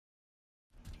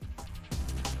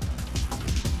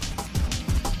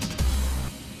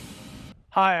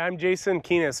Hi, I'm Jason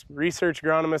Kienast, research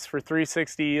agronomist for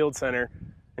 360 Yield Center,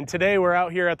 and today we're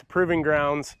out here at the proving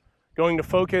grounds going to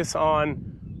focus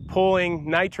on pulling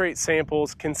nitrate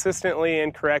samples consistently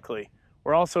and correctly.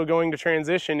 We're also going to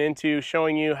transition into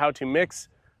showing you how to mix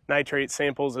nitrate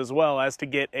samples as well as to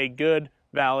get a good,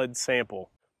 valid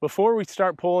sample. Before we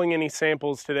start pulling any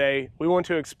samples today, we want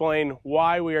to explain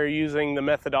why we are using the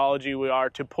methodology we are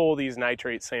to pull these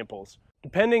nitrate samples.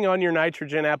 Depending on your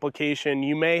nitrogen application,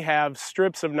 you may have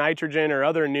strips of nitrogen or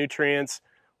other nutrients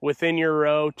within your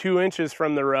row, 2 inches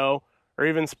from the row, or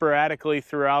even sporadically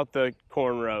throughout the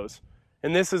corn rows.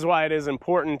 And this is why it is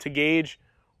important to gauge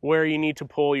where you need to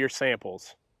pull your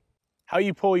samples. How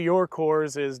you pull your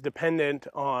cores is dependent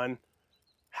on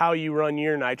how you run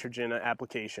your nitrogen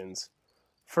applications.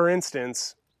 For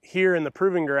instance, here in the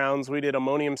proving grounds, we did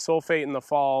ammonium sulfate in the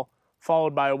fall,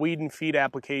 followed by a weed and feed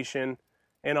application,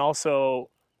 and also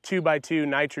 2x2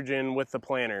 nitrogen with the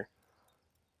planter.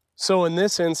 So in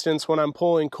this instance, when I'm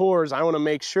pulling cores, I want to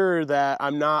make sure that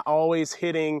I'm not always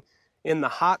hitting in the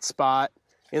hot spot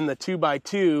in the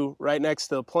 2x2 right next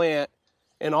to the plant,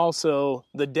 and also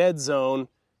the dead zone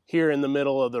here in the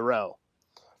middle of the row.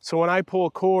 So when I pull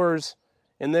cores,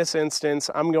 in this instance,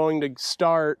 I'm going to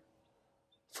start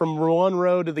from one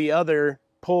row to the other,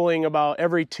 pulling about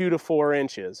every 2 to 4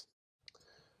 inches.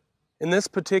 In this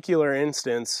particular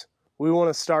instance, we want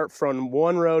to start from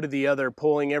one row to the other,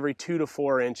 pulling every 2 to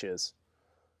 4 inches.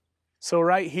 So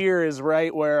right here is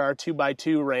right where our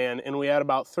 2x2 ran, and we had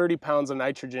about 30 pounds of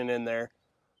nitrogen in there.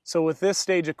 So with this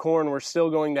stage of corn, we're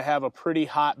still going to have a pretty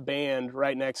hot band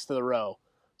right next to the row.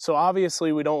 So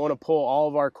obviously we don't want to pull all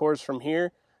of our cores from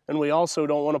here, and we also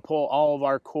don't want to pull all of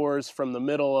our cores from the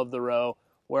middle of the row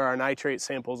where our nitrate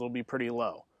samples will be pretty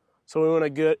low. So we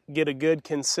want to get a good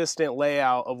consistent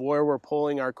layout of where we're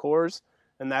pulling our cores,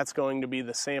 and that's going to be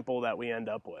the sample that we end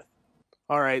up with.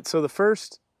 All right, so the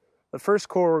first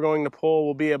core we're going to pull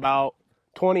will be about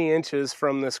 20 inches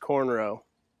from this corn row.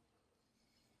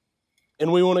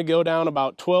 And we want to go down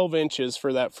about 12 inches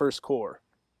for that first core.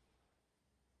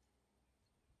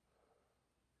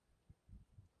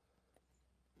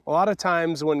 A lot of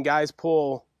times when guys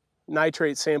pull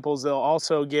nitrate samples, they'll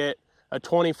also get a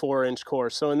 24-inch core.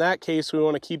 So in that case, we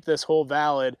want to keep this hole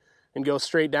valid and go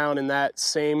straight down in that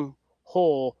same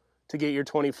hole to get your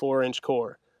 24-inch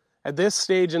core. At this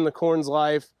stage in the corn's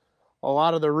life, a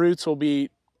lot of the roots will be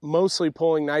mostly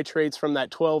pulling nitrates from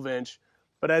that 12-inch,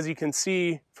 but as you can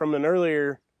see from an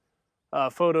earlier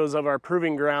photos of our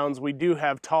proving grounds, we do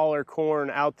have taller corn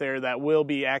out there that will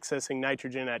be accessing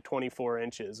nitrogen at 24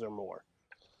 inches or more.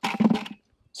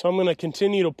 So I'm going to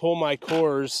continue to pull my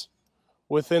cores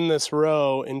within this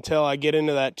row until I get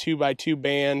into that 2x2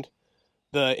 band,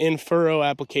 the in-furrow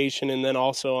application, and then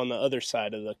also on the other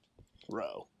side of the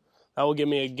row. That will give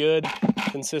me a good,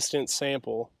 consistent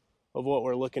sample of what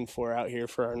we're looking for out here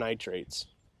for our nitrates.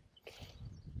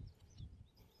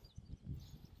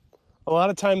 A lot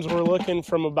of times we're looking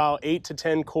from about 8 to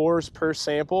 10 cores per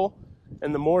sample,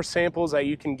 and the more samples that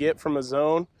you can get from a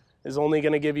zone is only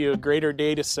going to give you a greater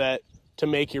data set to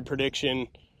make your prediction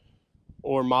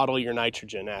or model your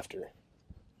nitrogen after.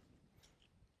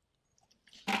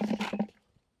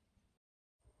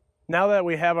 Now that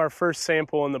we have our first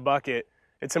sample in the bucket,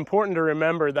 it's important to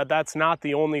remember that that's not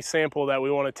the only sample that we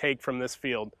want to take from this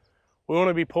field. We want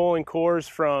to be pulling cores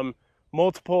from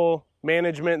multiple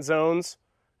management zones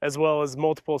as well as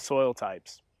multiple soil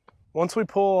types. Once we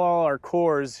pull all our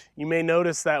cores, you may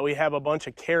notice that we have a bunch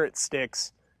of carrot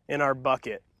sticks in our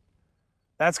bucket.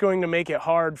 That's going to make it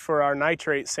hard for our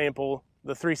nitrate sample,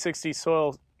 the 360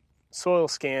 soil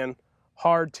scan,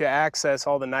 hard to access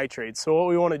all the nitrates. So what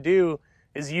we want to do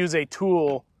is use a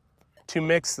tool to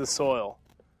mix the soil.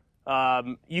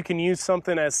 You can use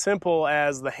something as simple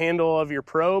as the handle of your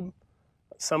probe.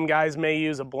 Some guys may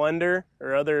use a blender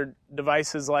or other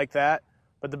devices like that.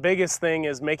 But the biggest thing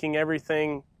is making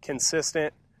everything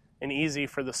consistent and easy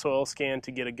for the soil scan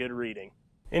to get a good reading.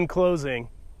 In closing,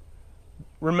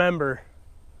 remember,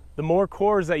 the more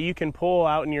cores that you can pull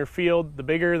out in your field, the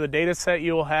bigger the data set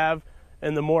you will have,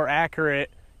 and the more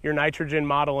accurate your nitrogen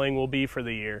modeling will be for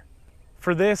the year.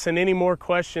 For this and any more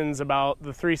questions about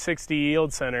the 360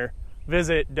 Yield Center,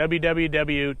 visit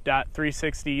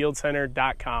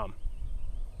www.360yieldcenter.com.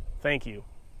 Thank you.